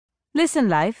Listen,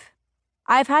 life.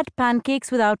 I've had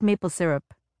pancakes without maple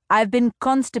syrup. I've been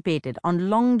constipated on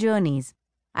long journeys.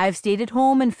 I've stayed at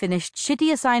home and finished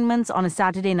shitty assignments on a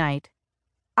Saturday night.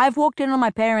 I've walked in on my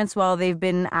parents while they've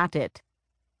been at it.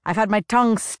 I've had my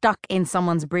tongue stuck in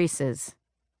someone's braces.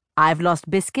 I've lost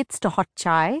biscuits to hot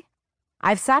chai.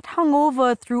 I've sat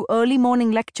hungover through early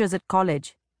morning lectures at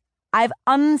college. I've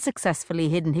unsuccessfully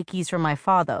hidden hickeys from my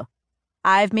father.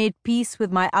 I've made peace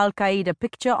with my Al Qaeda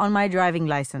picture on my driving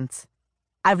license.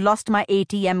 I've lost my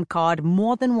ATM card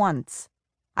more than once.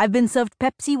 I've been served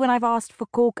Pepsi when I've asked for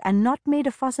Coke and not made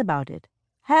a fuss about it.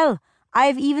 Hell,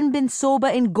 I've even been sober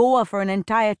in Goa for an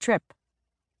entire trip.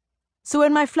 So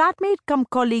when my flatmate cum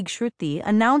colleague Shruti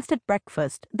announced at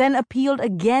breakfast, then appealed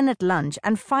again at lunch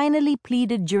and finally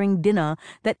pleaded during dinner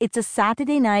that it's a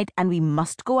Saturday night and we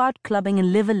must go out clubbing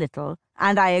and live a little,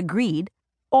 and I agreed,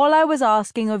 all I was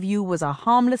asking of you was a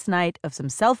harmless night of some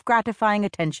self-gratifying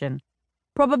attention,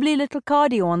 probably little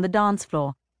cardio on the dance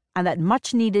floor, and that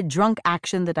much-needed drunk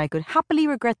action that I could happily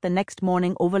regret the next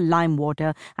morning over lime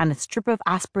water and a strip of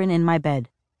aspirin in my bed.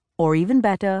 Or even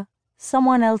better,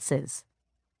 someone else's.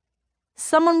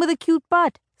 Someone with a cute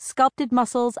butt, sculpted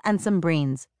muscles, and some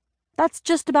brains. That's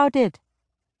just about it.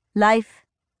 Life.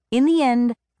 In the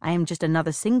end, I am just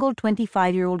another single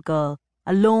 25-year-old girl,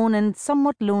 alone and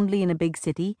somewhat lonely in a big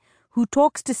city, who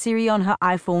talks to Siri on her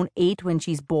iPhone 8 when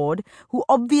she's bored, who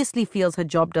obviously feels her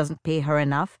job doesn't pay her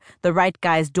enough, the right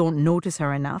guys don't notice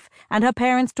her enough, and her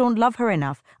parents don't love her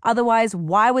enough. Otherwise,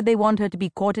 why would they want her to be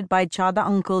courted by Chada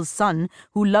Uncle's son,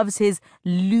 who loves his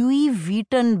Louis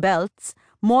Vuitton belts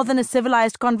more than a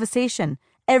civilized conversation,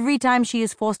 every time she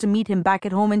is forced to meet him back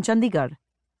at home in Chandigarh?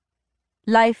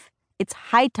 Life, it's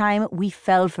high time we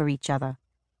fell for each other.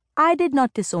 I did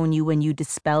not disown you when you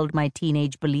dispelled my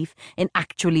teenage belief in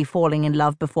actually falling in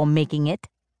love before making it.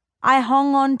 I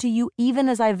hung on to you even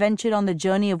as I ventured on the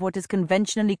journey of what is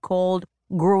conventionally called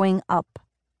growing up.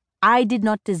 I did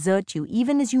not desert you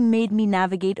even as you made me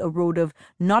navigate a road of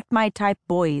not-my-type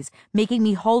boys, making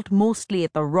me halt mostly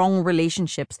at the wrong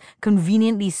relationships,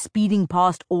 conveniently speeding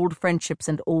past old friendships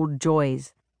and old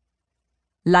joys.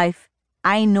 Life,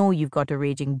 I know you've got a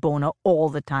raging boner all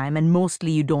the time and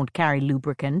mostly you don't carry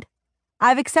lubricant.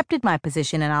 I've accepted my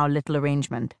position in our little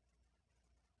arrangement.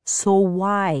 So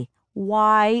why?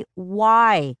 Why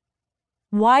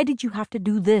did you have to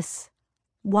do this?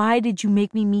 Why did you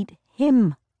make me meet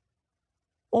him?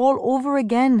 All over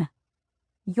again.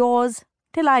 Yours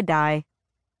till I die.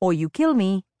 Or you kill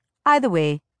me. Either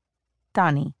way,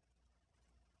 Tani.